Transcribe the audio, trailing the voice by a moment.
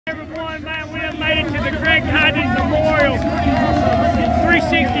one, man. We done made it to the Greg Hodnett Memorial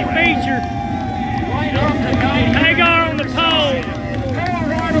 360 feature. Hagar on the pole.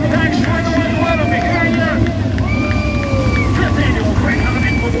 Right on the back straight away, let him hear you. Fifth annual Greg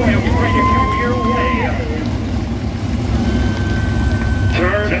Hodnett Memorial, get ready to come your way.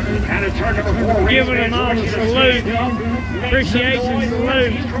 Turn and a turn number 4. Giving them all a salute. Appreciation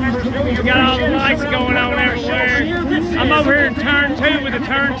salute. We got all the lights going on everywhere. I'm over here in turn 2 with the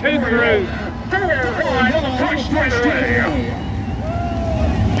turn 2 crew. Right on the back straight away.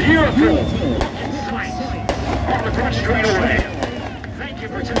 Beautiful. On the front straight away. Thank you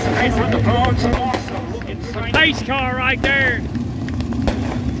for participating with the phones. Awesome looking sight. Pace car right there.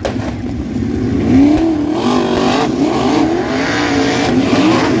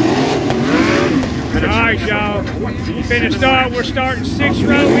 Alright, y'all. Finna start. We're starting 6th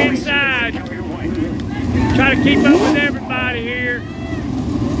row inside. Try to keep up with everybody here.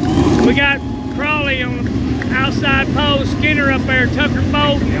 We got Crawley on the outside pole, Skinner up there, Tucker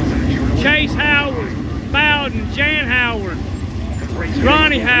Bolton, Chase Howard, Bowden, Jan Howard,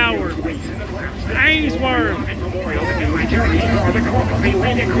 Ronnie Howard, Ainsworth.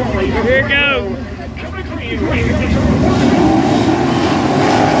 Here we go.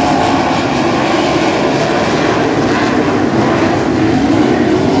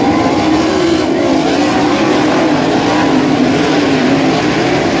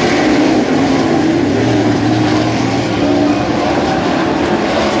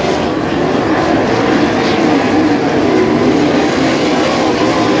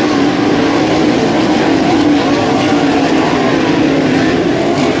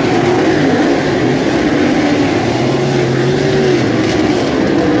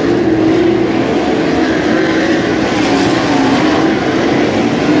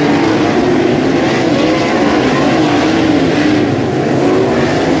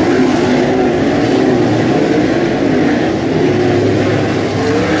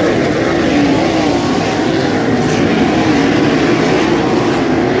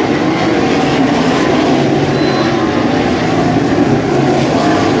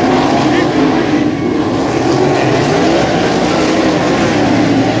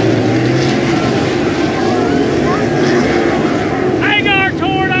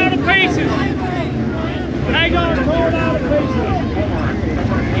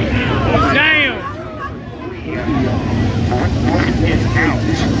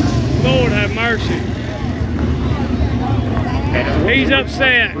 Lord have mercy. He's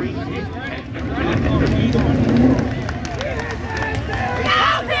upset.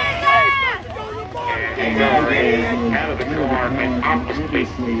 Out of the car and oppositely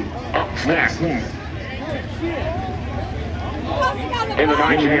up next. In the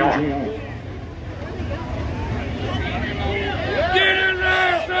 9JR. Get in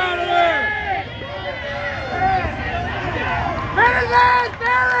there, son of it! Finish it,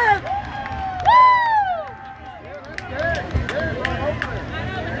 Derek! Woo!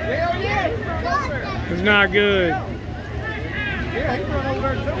 It's not good.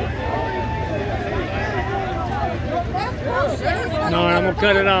 No, I'm gonna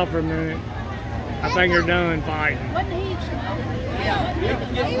cut it off for a minute. I think they're done fighting.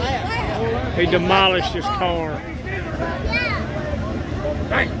 He demolished his car.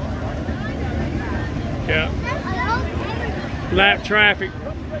 Yeah. Lap traffic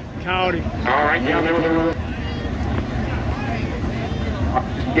caught him. All right, down there with the...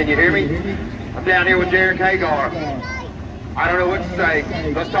 Can you hear me? I'm down here with Jared Hagar. I don't know what to say.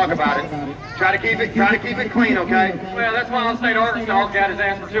 Let's talk about it. Try to keep it clean, okay? Well, that's why the state of Arkansas got his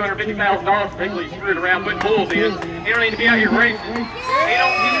ass for $250,000 for people he screwed around putting bulls in. He don't need to be out here racing.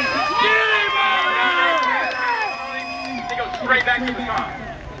 He goes straight back to the top.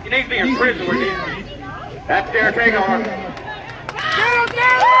 He needs to be in prison where he needs to be. That's Jared Hagar.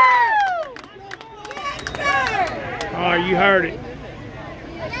 Oh, you heard it.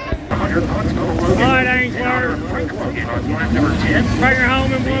 All right, Ainsworth. Bring her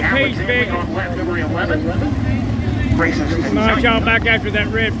home in one piece, big. All right, y'all, back after that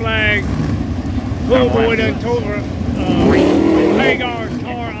red flag. Pool boy done tore Hagar's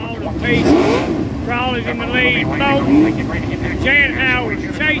car all to pieces. Crawley's in the lead. Bolton, Jan Howard,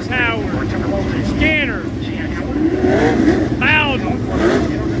 Chase Howard, Skinner, Bowden.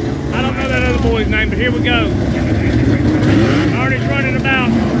 I don't know that other boy's name, but here we go. Artie's running about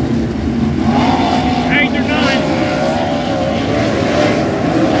 8 or 9.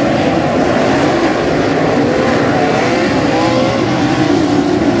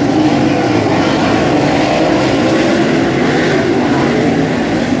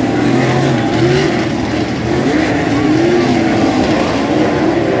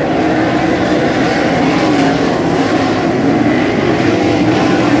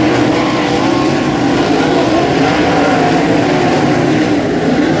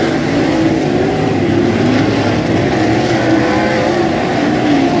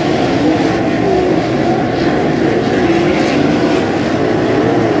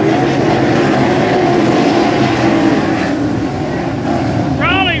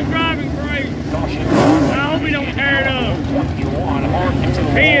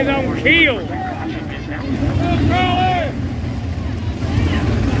 He is on kill.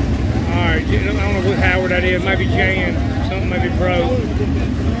 Alright, I don't know what Howard that is. Maybe Jan. Something maybe broke.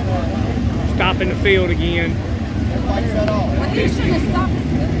 Stopping the field again. Well, he should have stopped his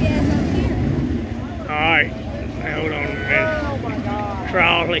goofy ass up here. Alright. Hold on a minute.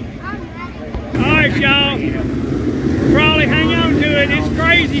 Crawley. Alright, y'all. Crawley, hang on to it. It's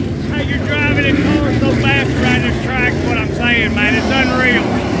crazy how you're driving in cars so fast around this track. Is what I'm saying, man. It's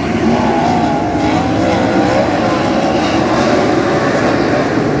unreal.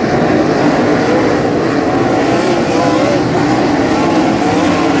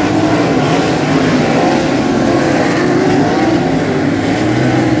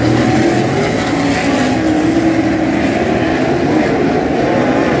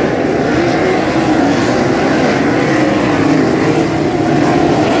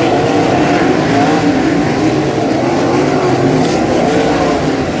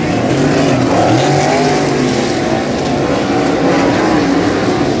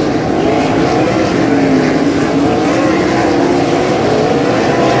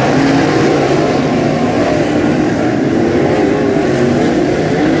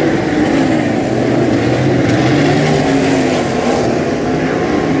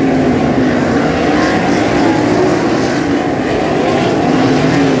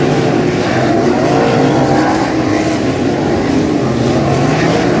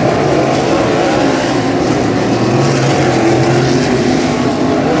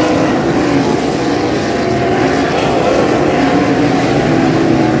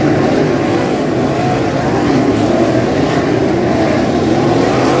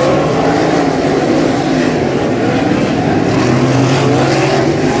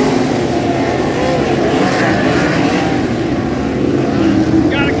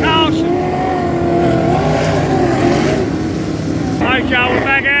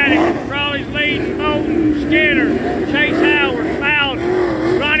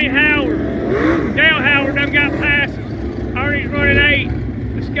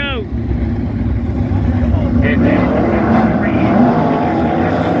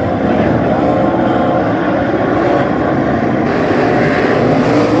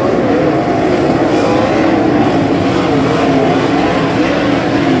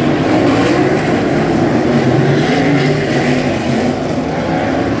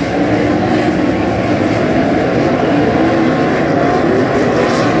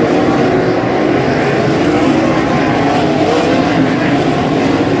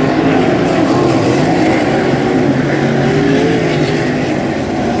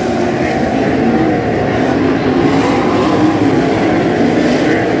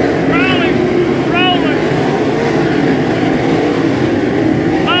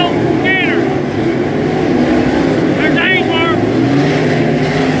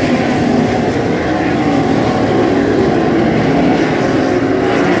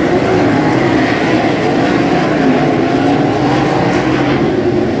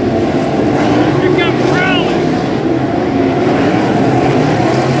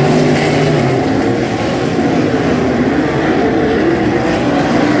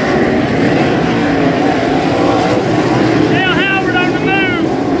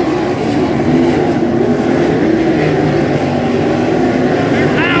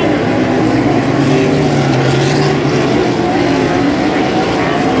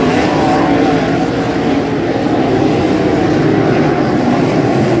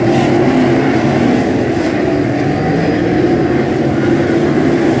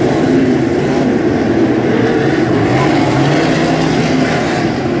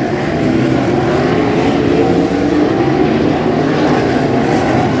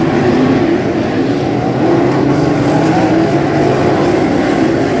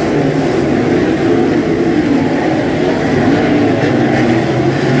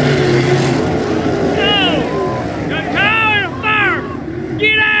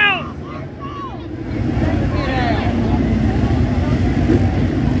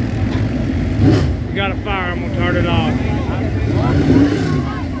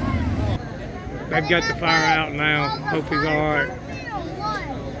 They've got the fire out now. Hope he's all right.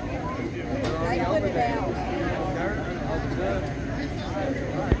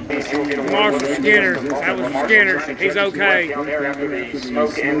 Marshall Skinner. That was Skinner. He's okay. Down there after the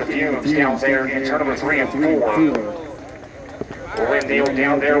smoke and the fumes down there in tournament 3 and 4. Glendale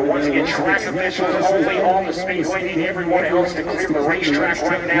down there. Once again, track officials only on the Speedway. Need everyone else to clear the racetrack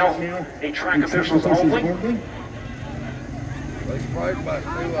right now. A track officials only.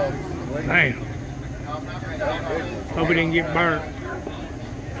 Damn. Hope he didn't get burnt.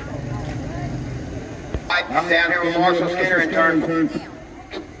 I'm down here with Marshall Skinner in turn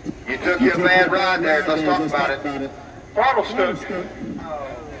took you a bad ride there. Let's talk about it. Throttle stuck.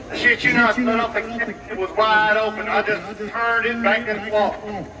 Shit, you not, I don't think it was wide open. I just turned it back and forth.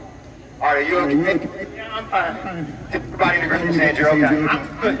 All right, are you okay? Yeah, I'm fine. Everybody in the group said you're okay.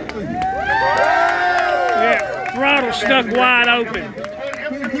 I'm good. Yeah, throttle stuck wide open.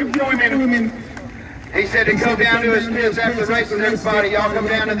 He said to come down to his pits after the race with everybody. Y'all come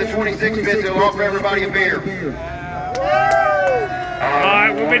down to the 26 pits. He'll offer everybody a beer. All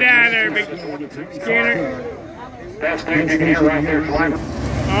right, we'll be down there, Big Skinner. Best thing you can hear right there, driver.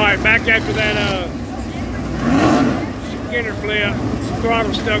 All right, back after that Skinner flip.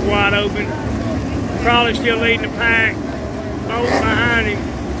 Throttle stuck wide open. Crawley still leading the pack. Bolt behind him.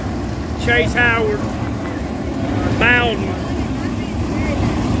 Chase Howard. Bowden.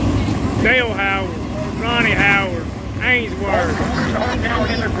 Dale Howard. Ronnie Howard. Ainsworth.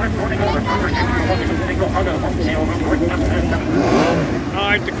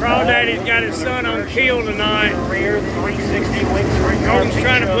 Alright, the Crawdaddy's got his son on keel tonight. Colton's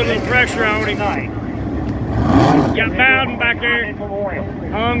trying to put a little pressure on him. Got Bowden back there.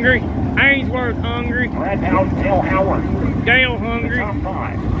 Hungry. Ainsworth hungry. Dale Howard. Dale hungry.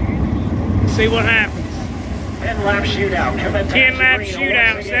 See what happens. 10-lap shootout. 10-lap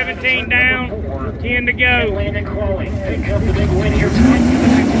shootout. 17 down. 10 to go. Landon Crawley pick up the big win here tonight.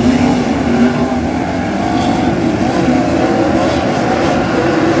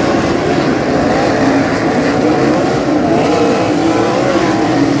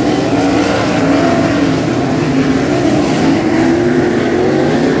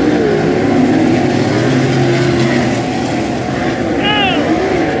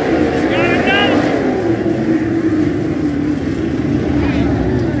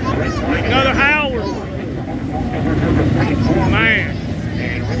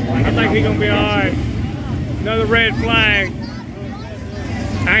 Another red flag.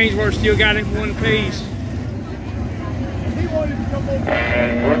 Ainsworth still got it in one piece.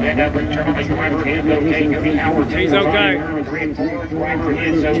 He's okay.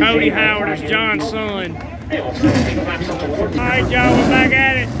 Cody Howard is John's son. Alright, y'all, we're back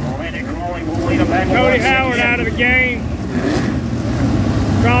at it. Cody Howard out of the game.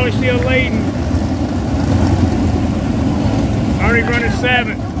 Crawley still leading. Already running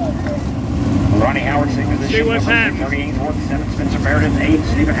 7th. Ronnie Howard, 6th position. See what's happening. 30 Ainsworth, 7th. Spencer Meredith, 8th.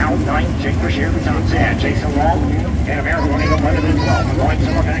 Stephen Howard, 9th. Jake Brashear, the top 10. Jason Long, and America running 11 and 12. We're going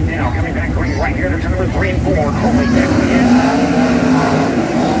somewhere back now. Coming back right here to turn number 3 and 4. Coley back again.